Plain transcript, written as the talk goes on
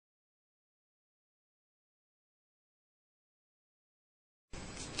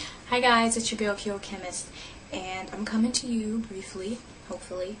Hi guys, it's your girl qochemist, and I'm coming to you briefly,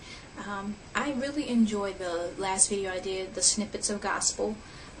 hopefully. I really enjoyed the last video I did, the snippets of gospel.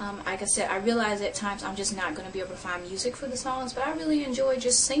 Like I said, I realize at times I'm just not going to be able to find music for the songs, but I really enjoy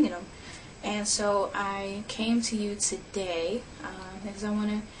just singing them. And so I came to you today because I want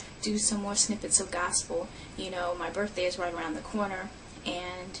to do some more snippets of gospel. You know, my birthday is right around the corner,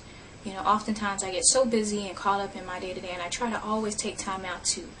 and you know, oftentimes I get so busy and caught up in my day-to-day, and I try to always take time out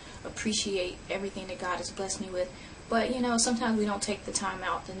to appreciate everything that God has blessed me with. But, you know, sometimes we don't take the time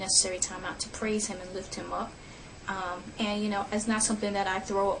out, the necessary time out to praise Him and lift Him up. And, you know, it's not something that I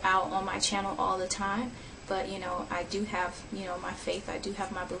throw out on my channel all the time. But, you know, I do have, you know, my faith. I do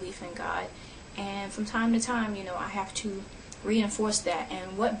have my belief in God. And from time to time, you know, I have to reinforce that.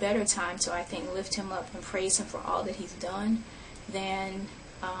 And what better time to, I think, lift Him up and praise Him for all that He's done than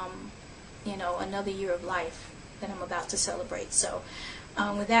you know, another year of life that I'm about to celebrate. So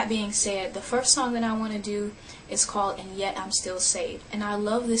with that being said, the first song that I want to do is called "And Yet I'm Still Saved." And I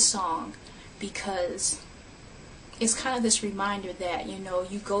love this song because it's kind of this reminder that, you know,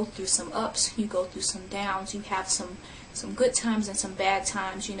 you go through some ups, you go through some downs, you have some good times and some bad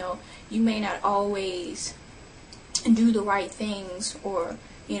times. You know, you may not always do the right things or,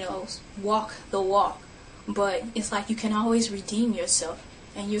 you know, walk the walk, but it's like you can always redeem yourself.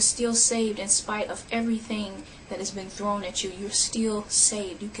 And you're still saved in spite of everything that has been thrown at you. You're still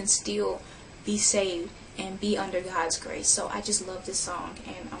saved. You can still be saved and be under God's grace. So I just love this song,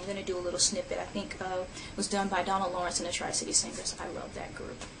 and I'm going to do a little snippet. I think it was done by Donald Lawrence and the Tri-City Singers. I love that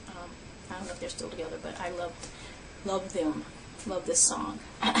group. I don't know if they're still together, but I love them. Love this song.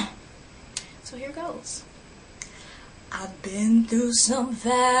 So here goes. I've been through some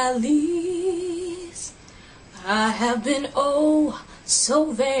valleys. I have been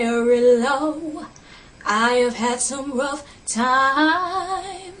so very low. I have had some rough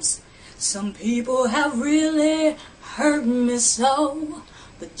times. Some people have really hurt me so.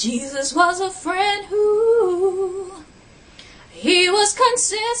 But Jesus was a friend He was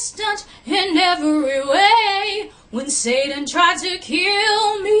consistent in every way. When Satan tried to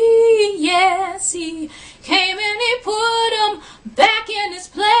kill me, yes, He came and He put him back in his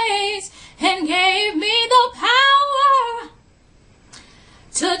place and gave me the power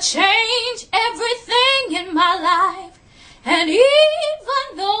to change everything in my life. And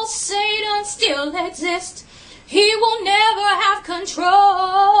even though Satan still exists, he will never have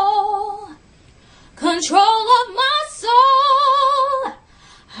control of my soul.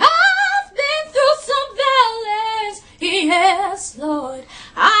 I've been through some valleys, yes, Lord.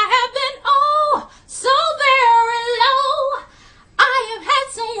 I have been so very low. I have had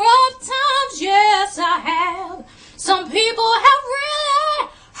some rough times, yes, I have. Some people have really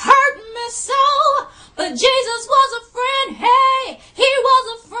hurt me so, but Jesus was a friend. Hey, He was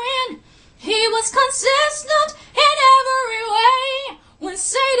a friend. He was consistent in every way. When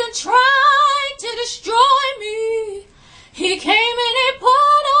Satan tried to destroy me, He came and He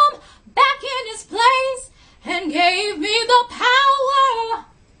put him back in his place and gave me the power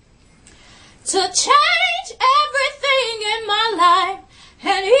to change everything in my life.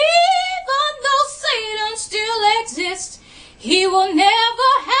 And even though Satan still exists, he will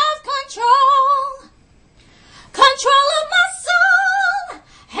never have control of my soul.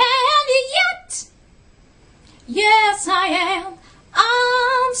 And yet, yes, I am.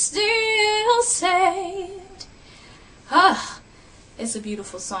 I'm still saved. It's a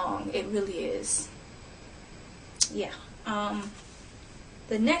beautiful song. It really is. Yeah.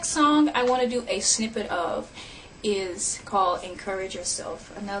 The next song I want to do a snippet of is called "Encourage Yourself,"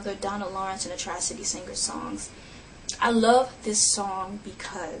 another Donald Lawrence and the Tri-City Singers songs. I love this song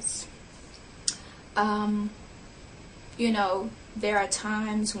because, you know, there are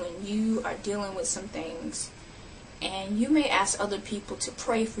times when you are dealing with some things, and you may ask other people to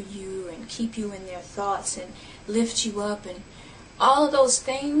pray for you and keep you in their thoughts and lift you up and all of those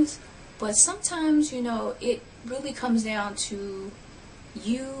things, but sometimes, you know, it really comes down to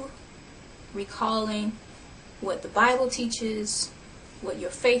you recalling what the Bible teaches, what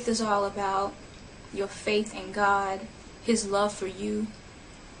your faith is all about, your faith in God, His love for you.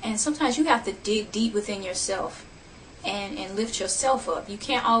 And sometimes you have to dig deep within yourself and lift yourself up. You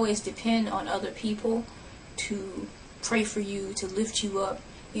can't always depend on other people to pray for you, to lift you up.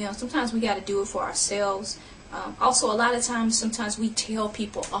 You know, sometimes we got to do it for ourselves. Also, a lot of times, sometimes we tell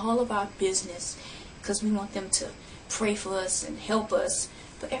people all of our business because we want them to pray for us and help us.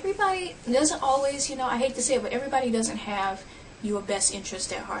 But everybody doesn't always, you know, I hate to say it, but everybody doesn't have your best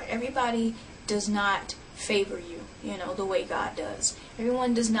interest at heart. Everybody does not favor you, you know, the way God does.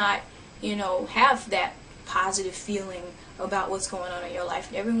 Everyone does not, you know, have that positive feeling about what's going on in your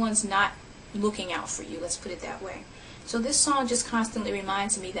life. Everyone's not looking out for you, let's put it that way. So this song just constantly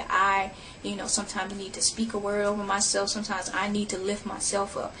reminds me that I, sometimes need to speak a word over myself. Sometimes I need to lift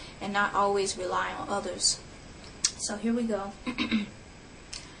myself up and not always rely on others. So here we go.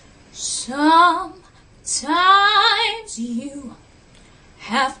 Sometimes you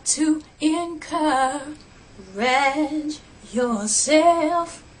have to encourage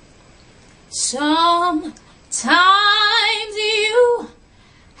yourself. Sometimes you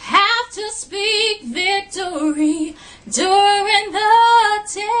have to speak victory during the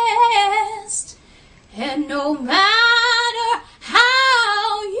test. And no matter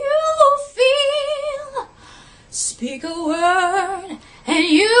how you feel, speak a word and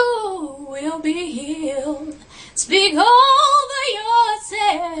you will be healed. Speak over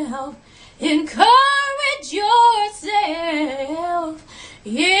yourself. Encourage yourself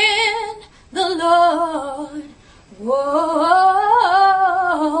in the Lord. Whoa.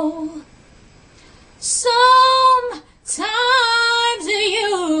 Sometimes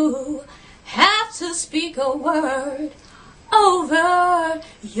you have to speak a word over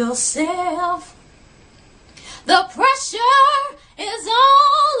yourself. The pressure is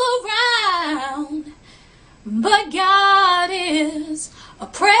all around, but God is a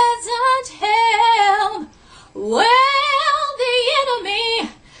present help. Well, the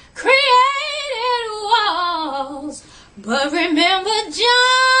enemy created walls, but remember,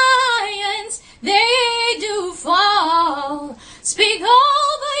 giants, they do fall. Speak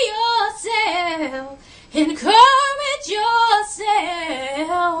over yourself, encourage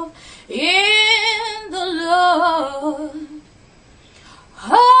yourself in the Lord.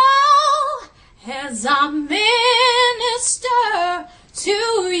 Oh, as I minister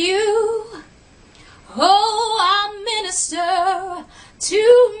to you, oh, I minister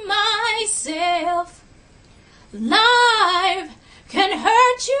to myself. Life can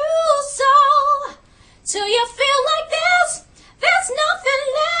hurt you so, till you feel like there's nothing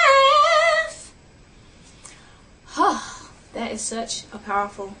left. Oh, that is such a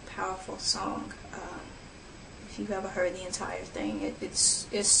powerful, powerful song. If you've ever heard the entire thing, it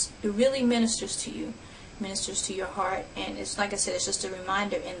really ministers to you, ministers to your heart, and it's like I said, it's just a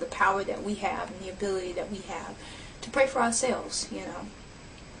reminder in the power that we have and the ability that we have to pray for ourselves,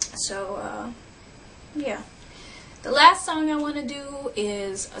 So, yeah. The last song I want to do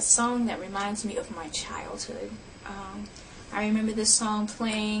is a song that reminds me of my childhood. I remember this song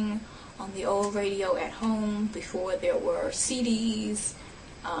playing on the old radio at home before there were CDs.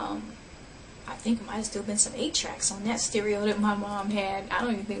 I think it might have still been some 8-tracks on that stereo that my mom had. I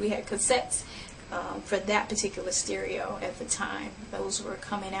don't even think we had cassettes for that particular stereo at the time. Those were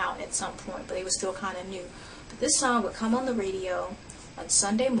coming out at some point, but they were still kind of new. But this song would come on the radio on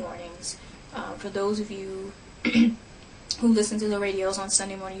Sunday mornings. For those of you who listen to the radios on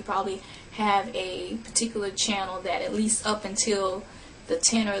Sunday morning, you probably have a particular channel that at least up until the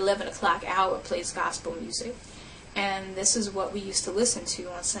 10 or 11 o'clock hour plays gospel music. And this is what we used to listen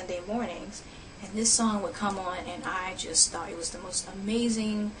to on Sunday mornings. And this song would come on, and I just thought it was the most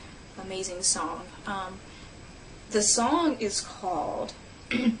amazing, amazing song. The song is called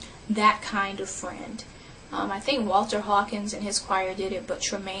That Kind of Friend. I think Walter Hawkins and his choir did it, but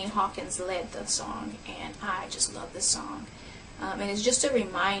Tremaine Hawkins led the song, and I just love this song. And it's just a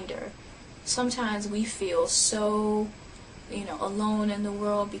reminder. Sometimes we feel so, alone in the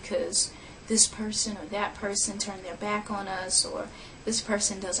world because this person or that person turned their back on us, or this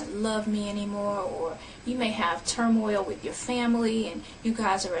person doesn't love me anymore, or you may have turmoil with your family and you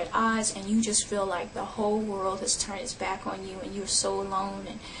guys are at odds and you just feel like the whole world has turned its back on you and you're so alone,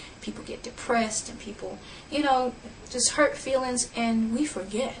 and people get depressed and people, just hurt feelings, and we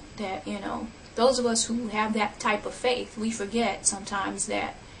forget that, those of us who have that type of faith, we forget sometimes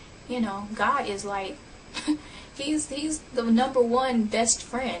that, God is like, he's the #1 best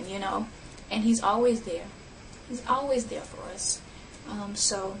friend, and He's always there. He's always there for us.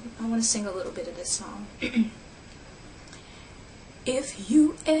 So I want to sing a little bit of this song. If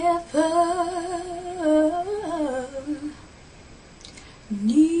you ever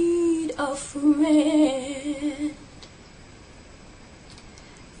need a friend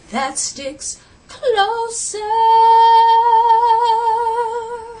that sticks closer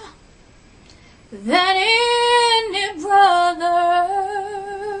than any brother,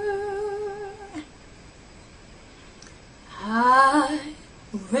 I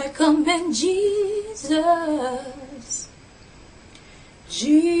recommend Jesus.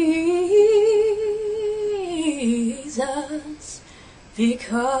 Jesus,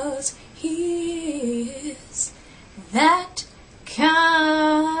 because He is that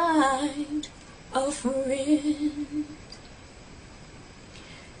kind of friend.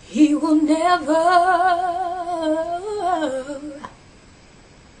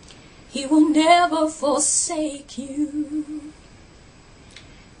 never forsake you,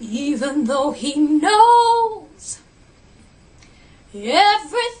 even though He knows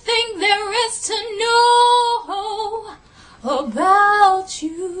everything there is to know about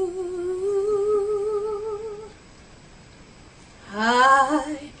you.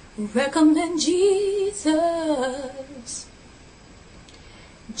 I recommend Jesus.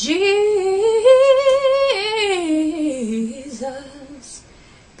 Jesus,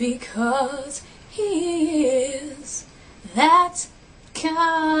 because He is that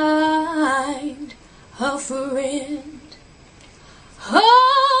kind of friend.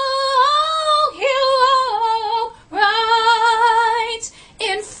 Oh, He walks right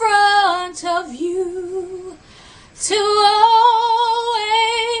in front of you to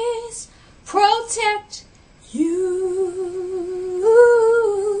always protect you.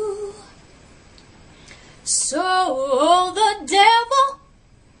 So the devil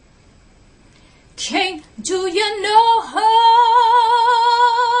can't do you no harm.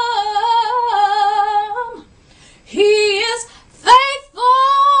 He is faithful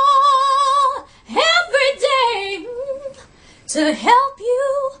every day to help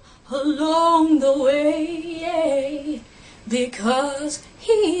you along the way, because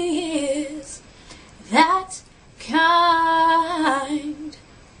He is that kind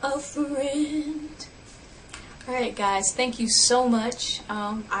of friend. Alright guys, thank you so much.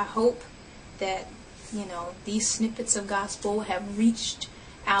 I hope that, these snippets of gospel have reached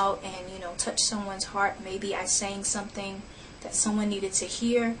out and, touched someone's heart. Maybe I sang something that someone needed to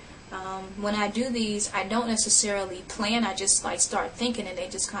hear. When I do these, I don't necessarily plan. I just start thinking and they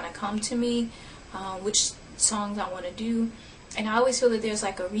just kind of come to me, which songs I want to do. And I always feel that there's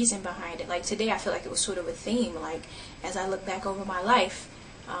a reason behind it. Like today I feel like it was sort of a theme. As I look back over my life,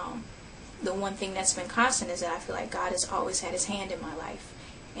 the one thing that's been constant is that I feel like God has always had His hand in my life.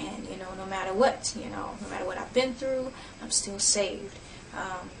 And, no matter what, no matter what I've been through, I'm still saved.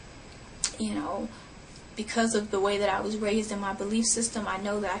 Because of the way that I was raised in my belief system, I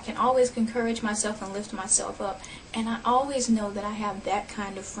know that I can always encourage myself and lift myself up. And I always know that I have that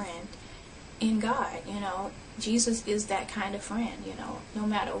kind of friend in God. Jesus is that kind of friend, no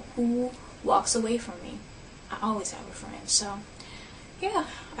matter who walks away from me, I always have a friend. So, yeah,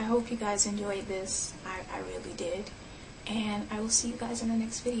 I hope you guys enjoyed this. I really did. And I will see you guys in the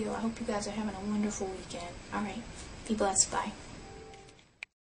next video. I hope you guys are having a wonderful weekend. Alright, be blessed. Bye.